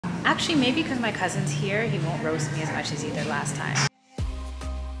Actually, maybe because my cousin's here, he won't roast me as much as he did last time.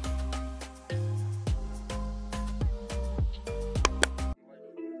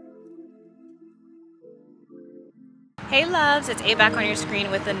 Hey loves, it's A back on your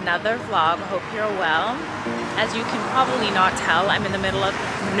screen with another vlog. Hope you're well. As you can probably not tell, I'm in the middle of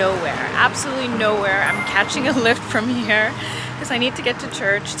nowhere. Absolutely nowhere. I'm catching a lift from here because I need to get to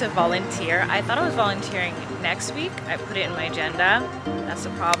church to volunteer. I thought I was volunteering next week. I put it in my agenda. That's the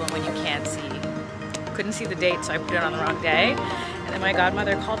problem when you can't see. Couldn't see the date, so I put it on the wrong day. And then my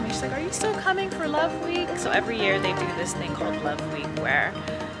godmother called me. She's like, are you still coming for Love Week? So every year they do this thing called Love Week where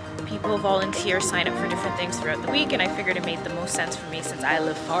people volunteer, sign up for different things throughout the week, and I figured it made the most sense for me since I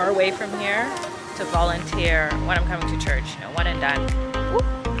live far away from here to volunteer when I'm coming to church, you know, one and done. Ooh,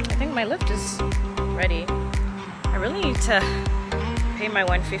 I think my lift is ready. I really need to pay my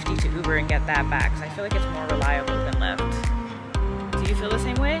 $150 to Uber and get that back because I feel like it's more reliable than Lyft. Do you feel the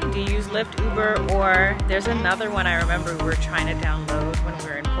same way? Do you use Lyft, Uber, or there's another one I remember we were trying to download when we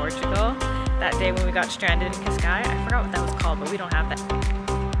were in Portugal that day when we got stranded in Cascais. I forgot what that was called, but we don't have that.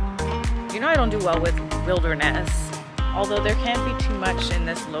 You know I don't do well with wilderness, although there can't be too much in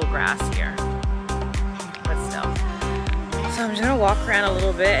this low grass here, but still. So I'm just gonna walk around a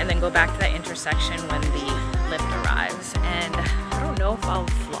little bit and then go back to that intersection when the lift arrives. And I don't know if I'll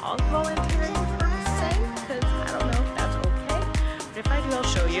vlog volunteering per se, because I don't know if that's okay. But if I do, I'll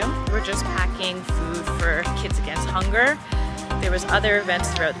show you. We're just packing food for Kids Against Hunger. There was other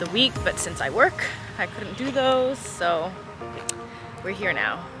events throughout the week, but since I work, I couldn't do those, so we're here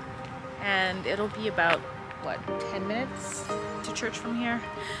now. And it'll be about, what, 10 minutes to church from here?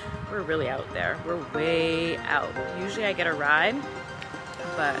 We're really out there. We're way out. Usually I get a ride,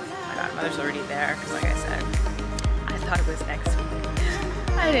 but my godmother's already there because like I said, I thought it was next week.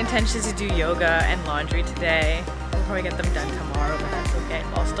 I had intentions to do yoga and laundry today. We'll probably get them done tomorrow, but that's okay.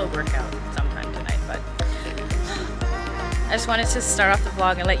 I'll still work out sometime tonight, but I just wanted to start off the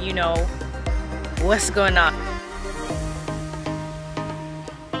vlog and let you know what's going on.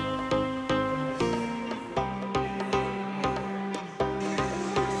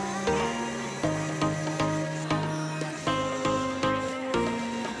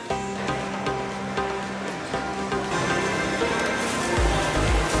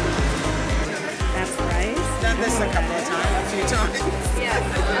 This a couple of times, a few times. Yeah.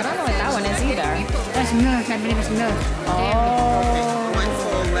 I don't know what that one is either. That's milk. I believe it's milk. Oh.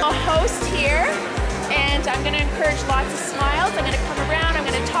 A host here, and I'm going to encourage lots of smiles. I'm going to come around, I'm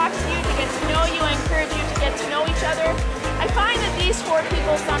going to talk to you to get to know you. I encourage you to get to know each other. I find that these four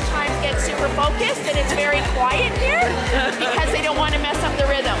people sometimes get super focused and it's very quiet here because they don't want to mess up the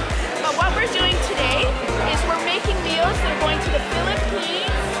rhythm. But what we're doing today is we're making meals that are going to the Philippines,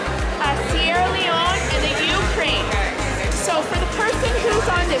 Sierra Leone, and the Ukraine. So for the person who's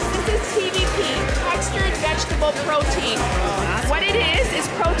on this is TVP, textured vegetable protein. What it is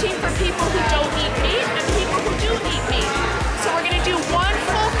protein for people who don't eat meat and people who do eat meat. So we're going to do 1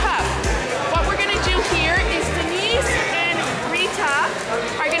 full cup. What we're going to do here is Denise and Rita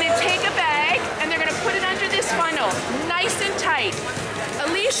are going to take a bag and they're going to put it under this funnel, nice and tight.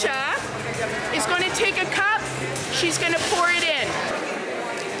 Alisha is going to take a cup, she's going to pour it in.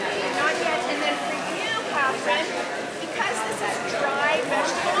 Not yet. And then for you, Catherine, because this is dry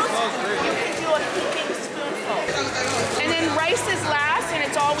vegetables, you can do a heaping spoonful. And then rice is last, and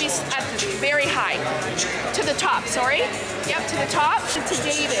it's always at the very high. To the top, sorry. Yep, to the top. To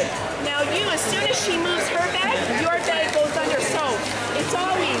David. Now you, as soon as she moves her bag, your bag goes under. So it's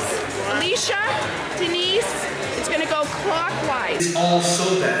always Alisha, Denise, it's going to go clockwise. It's all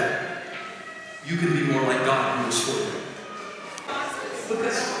so that you can be more like God who was for you. But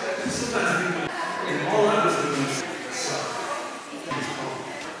that's sometimes people, and all I was doing was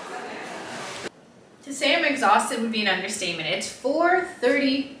To say I'm exhausted would be an understatement. It's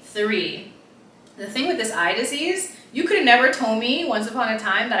 4:33. The thing with this eye disease, you could have never told me once upon a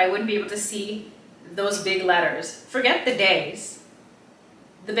time that I wouldn't be able to see those big letters. Forget the days.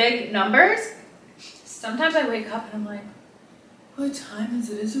 The big numbers. Sometimes I wake up and I'm like, what time is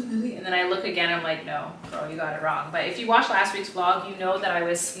it? Is it really? And then I look again, I'm like, no, girl, you got it wrong. But if you watched last week's vlog, you know that I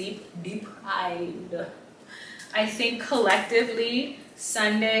was sleep deprived. I think collectively,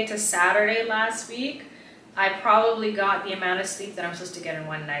 Sunday to Saturday last week, I probably got the amount of sleep that I'm supposed to get in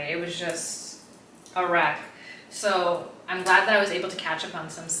one night. It was just a wreck. So I'm glad that I was able to catch up on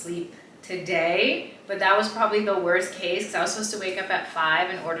some sleep today, but that was probably the worst case because I was supposed to wake up at 5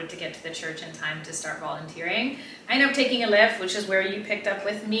 in order to get to the church in time to start volunteering. I ended up taking a lift, which is where you picked up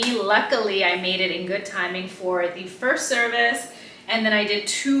with me. Luckily, I made it in good timing for the first service, And then I did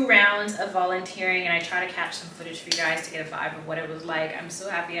 2 rounds of volunteering, and I try to catch some footage for you guys to get a vibe of what it was like. I'm so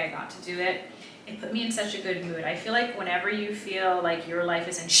happy I got to do it. It put me in such a good mood. I feel like whenever you feel like your life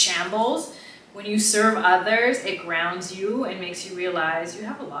is in shambles, when you serve others, it grounds you and makes you realize you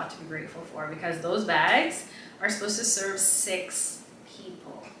have a lot to be grateful for, because those bags are supposed to serve 6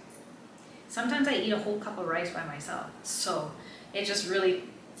 people. Sometimes I eat a whole cup of rice by myself. So it just really,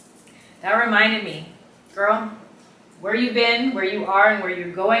 that reminded me, girl, where you've been, where you are, and where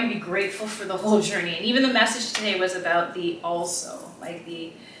you're going, be grateful for the whole journey. And even the message today was about the also, like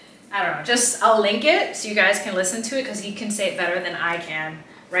the, I don't know, just I'll link it so you guys can listen to it, because he can say it better than I can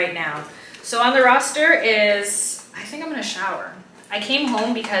right now. So on the roster is, I think I'm gonna shower. I came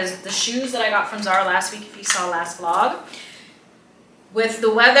home because the shoes that I got from Zara last week, if you saw last vlog, with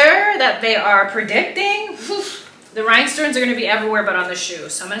the weather that they are predicting, the rhinestones are gonna be everywhere but on the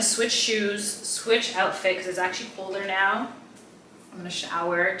shoes. So I'm gonna switch shoes, switch outfit, because it's actually colder now. I'm gonna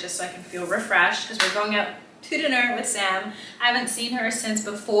shower just so I can feel refreshed, because we're going out to dinner with Sam. I haven't seen her since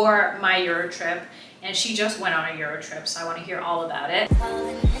before my Euro trip, and she just went on a Euro trip, so I wanna hear all about it.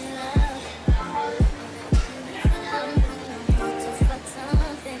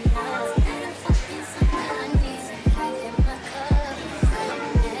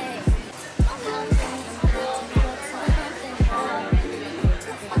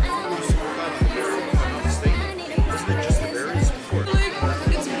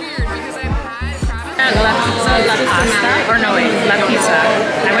 La pasta, or no wait, la pizza.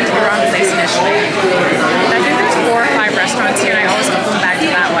 I went to the wrong place initially. I think there's 4 or 5 restaurants here, and I always come back to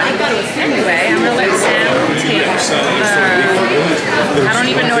that one. Anyway, I'm gonna let Sam take I don't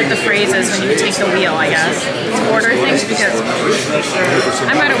even know what the phrase is when you take the wheel, I guess, to order things, because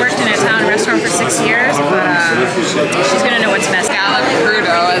I might have worked in an Italian restaurant for 6 years, but she's gonna know what's messed up. Scallop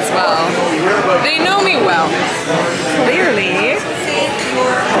crudo as well. They know me well. Clearly.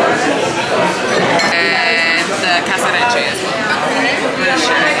 And the casarecce as well.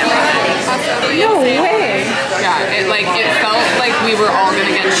 No way. Yeah, it felt like we were all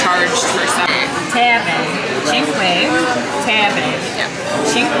gonna get charged for something. Tave, cinque, tave, Yeah.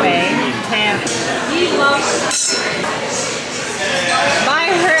 cinque, tave. Buy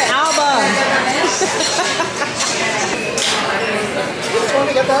her album.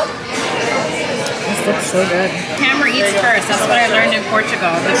 This looks so good. Camera eats first. That's what I learned in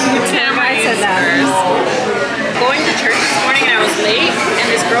Portugal. The food camera said that. Going to church this morning and I was late, and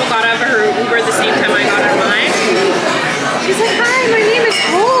this girl got out of her Uber the same time I got out of mine. She's like, "Hi, my name is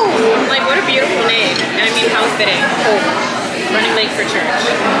Hope." I'm like, what a beautiful name. And I mean, how fitting. Hope. Running late for church.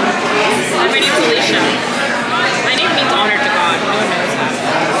 And my name's Alisha. My name means honor to God. No one knows that.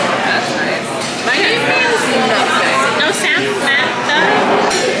 That's nice. My name means nothing. No, Samantha.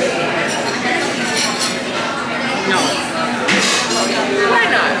 No. Why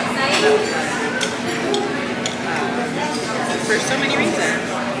not? For so many reasons.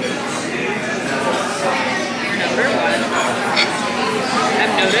 Number 1,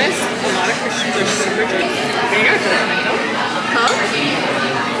 I've noticed a lot of Christians are super judgmental. You're not judgmental. Huh?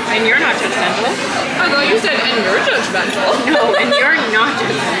 And you're not judgmental. I thought you said, and you're judgmental. No, and you're not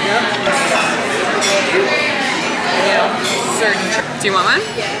judgmental. Certain. Do you want one?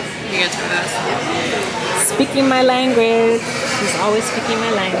 Yeah. You get some of this. Speaking my language. She's always speaking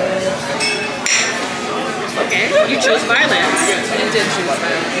my language. Okay, you chose violence. I did choose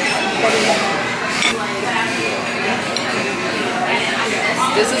violence.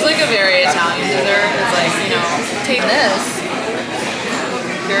 This is like a very Italian dessert. It's like, you know, take this.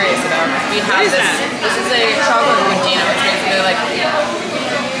 I'm curious about it. We have this. This is a chocolate budino. It's basically like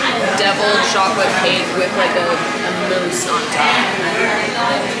deviled chocolate cake with like a mousse on top.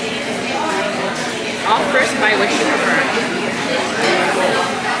 Off first by which you prefer.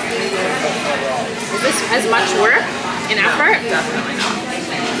 Is this as much work and effort? Definitely not.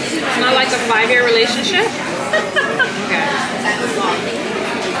 It's not like a 5-year relationship? Okay.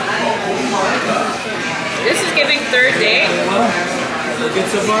 This is giving 3rd date. Good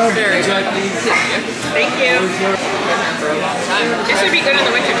so far? Very good. Thank you. For a long time. This would be good in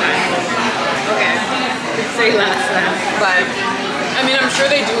the winter time. Okay. Say less then. But I mean, I'm sure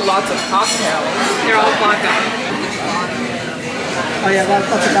they do lots of cocktails. They're all vodka. Oh yeah, that's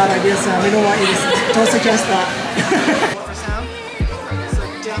a bad idea, Sam. We don't want you to, don't suggest that.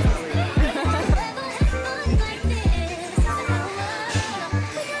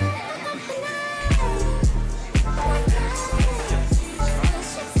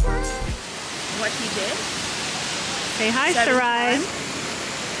 What he did? Say hi, Sarai.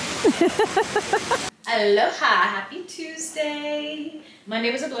 Aloha! Happy Tuesday!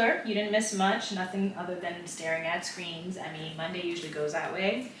 Monday was a blur. You didn't miss much. Nothing other than staring at screens. I mean, Monday usually goes that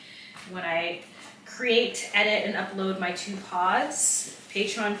way. When I create, edit, and upload my 2 pods,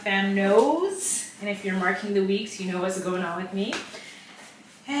 Patreon fam knows. And if you're marking the weeks, you know what's going on with me.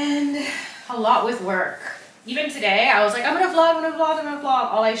 And a lot with work. Even today, I was like, I'm gonna vlog.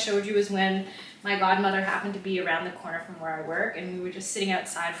 All I showed you is when my godmother happened to be around the corner from where I work, and we were just sitting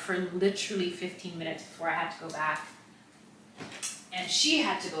outside for literally 15 minutes before I had to go back. And she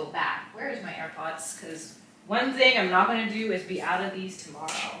had to go back. Where's my AirPods? Because one thing I'm not gonna do is be out of these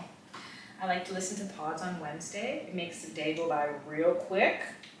tomorrow. I like to listen to pods on Wednesday. It makes the day go by real quick.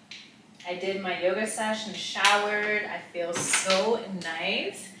 I did my yoga session, showered. I feel so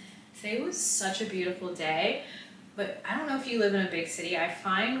nice. Today was such a beautiful day. But I don't know if you live in a big city, I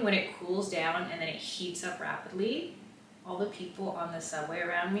find when it cools down and then it heats up rapidly, all the people on the subway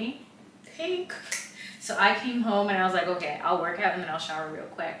around me pink. So I came home and I was like, okay, I'll work out and then I'll shower real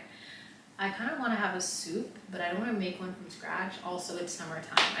quick. I kind of want to have a soup, but I don't want to make one from scratch. Also, it's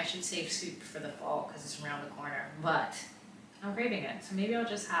summertime. I should save soup for the fall because it's around the corner, but I'm craving it. So maybe I'll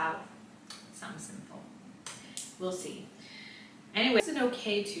just have something simple. We'll see. Anyway, it was an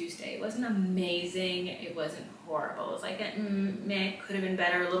okay Tuesday. It wasn't amazing. It wasn't horrible. It was like a meh, could have been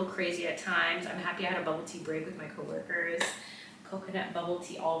better, a little crazy at times. I'm happy I had a bubble tea break with my coworkers. Coconut bubble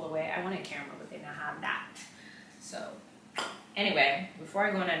tea all the way. I wanted caramel, but they didn't have that. So anyway, before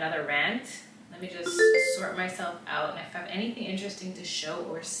I go on another rant, let me just sort myself out. And if I have anything interesting to show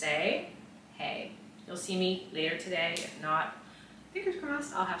or say, hey, you'll see me later today. If not, fingers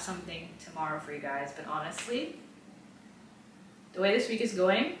crossed, I'll have something tomorrow for you guys. But honestly, the way this week is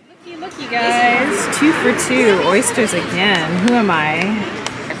going. Look, you guys. 2 for 2. Oysters again. Who am I?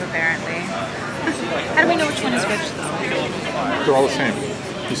 Apparently. How do we know which one is which though? They're all the same.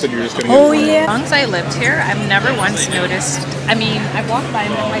 You said you were just going to Oh yeah. As long as I lived here, I've never once noticed. I mean, I've walked by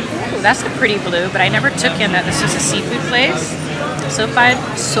and been like, ooh, that's a pretty blue, but I never took in that this is a seafood place. So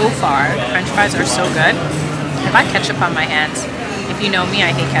far, French fries are so good. I've got ketchup on my hands. If you know me,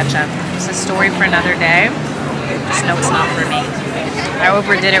 I hate ketchup. It's a story for another day. Just know it's not for me. I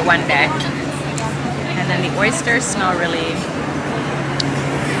overdid it one day. And then the oysters smell really...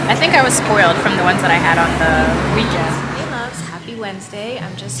 I think I was spoiled from the ones that I had on the weekend. Hey loves, happy Wednesday.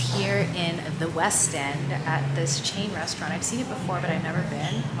 I'm just here in the West End at this chain restaurant. I've seen it before, but I've never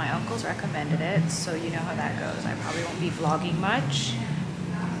been. My uncles recommended it, so you know how that goes. I probably won't be vlogging much.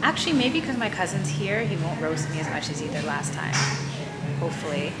 Actually, maybe because my cousin's here, he won't roast me as much as he did last time.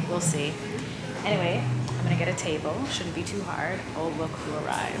 Hopefully, we'll see. Anyway, I'm gonna get a table. Shouldn't be too hard. Oh, look who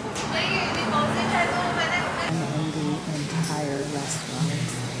arrived. I'm in the entire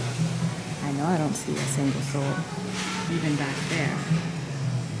restaurant. I know I don't see a single soul. Even back there.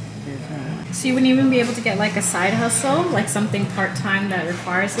 There's no one. So you wouldn't even be able to get like a side hustle? Like something part-time that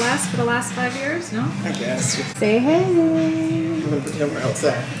requires less for the last 5 years? No? I guess. Say hey! I'm gonna put camera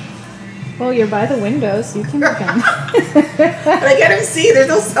outside. Well, you're by the window, so you can look in. But I can't even see. There's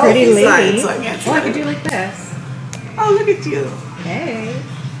no Pretty selfie lady. sign, so I can't see. Oh, I could do like this. Oh, look at you. Hey.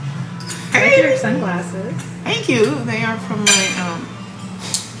 Hey. Like your sunglasses. Thank you. They are from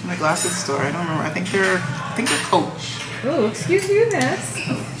my glasses store. I don't remember. I think they're Coach. Oh, excuse you, miss.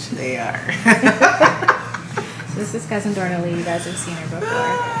 They are. So this is Cousin Dornalee. You guys have seen her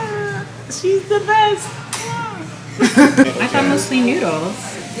before. She's the best. I thought mostly noodles.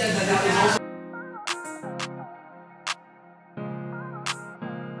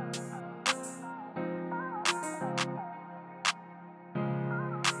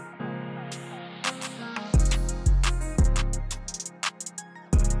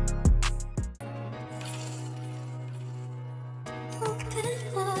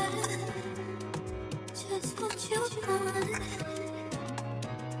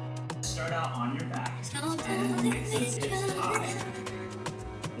 Start out on your back and mix it high.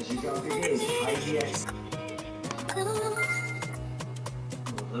 As you go through days, high GX.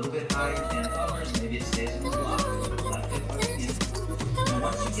 A little bit higher than others, maybe it stays in the block. Left hip up again. And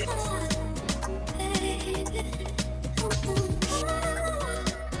once you get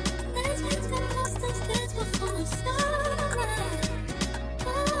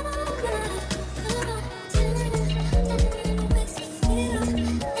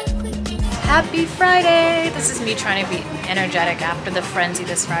Happy Friday! This is me trying to be energetic after the frenzy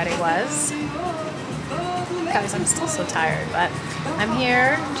this Friday was. Guys, I'm still so tired, but I'm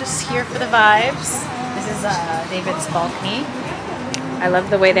here, just here for the vibes. This is David's balcony. I love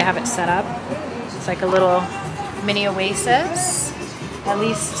the way they have it set up. It's like a little mini oasis. At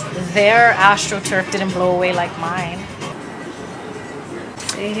least their AstroTurf didn't blow away like mine.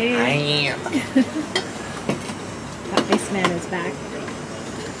 Say hey. That Iceman is back.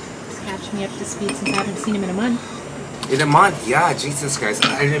 He's catching me up to speed since I haven't seen him in a month. In a month, yeah, Jesus Christ.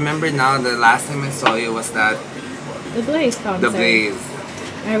 I remember now the last time I saw you was that... The Blaze concert. The Blaze.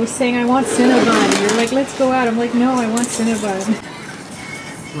 I was saying I want Cinnabon. You're like, let's go out. I'm like, no, I want Cinnabon.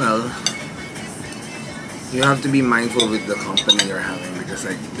 Well, you have to be mindful with the company you're having because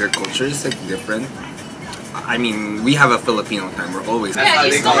like their culture is like different. I mean, we have a Filipino time. We're always... Yeah,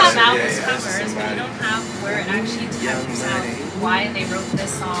 you still have apples covers, but you don't have where it actually tells out why they wrote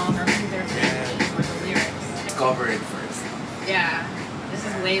this song or who they're thinking or the lyrics. Cover it first. Yeah, this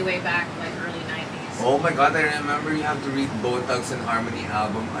is way, way back, like early 90s. Oh my god, I remember you have to read Bone Thugs and Harmony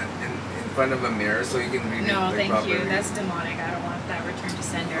album in front of a mirror so you can read it No, like, thank properly. you. That's demonic. I don't want that return to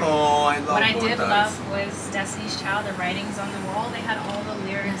sender. Oh, I love What I Bone did Thugs. love was Destiny's Child, the writings on the wall. They had all the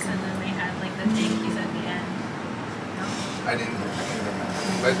lyrics and then they had like the thank yous at the end. No? I didn't remember.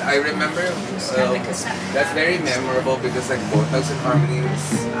 But I remember that's very memorable because like Bone Thugs and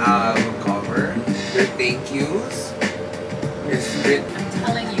Harmony's album cover, their thank yous is written. I'm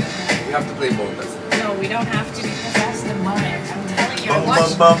telling you. We have to play Bone Thugs. No, we don't have to because that's demonic. I'm telling you. I Bum,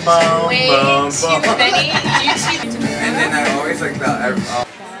 watched bum, bum, way bum, too bum. many YouTube. And then I always like that.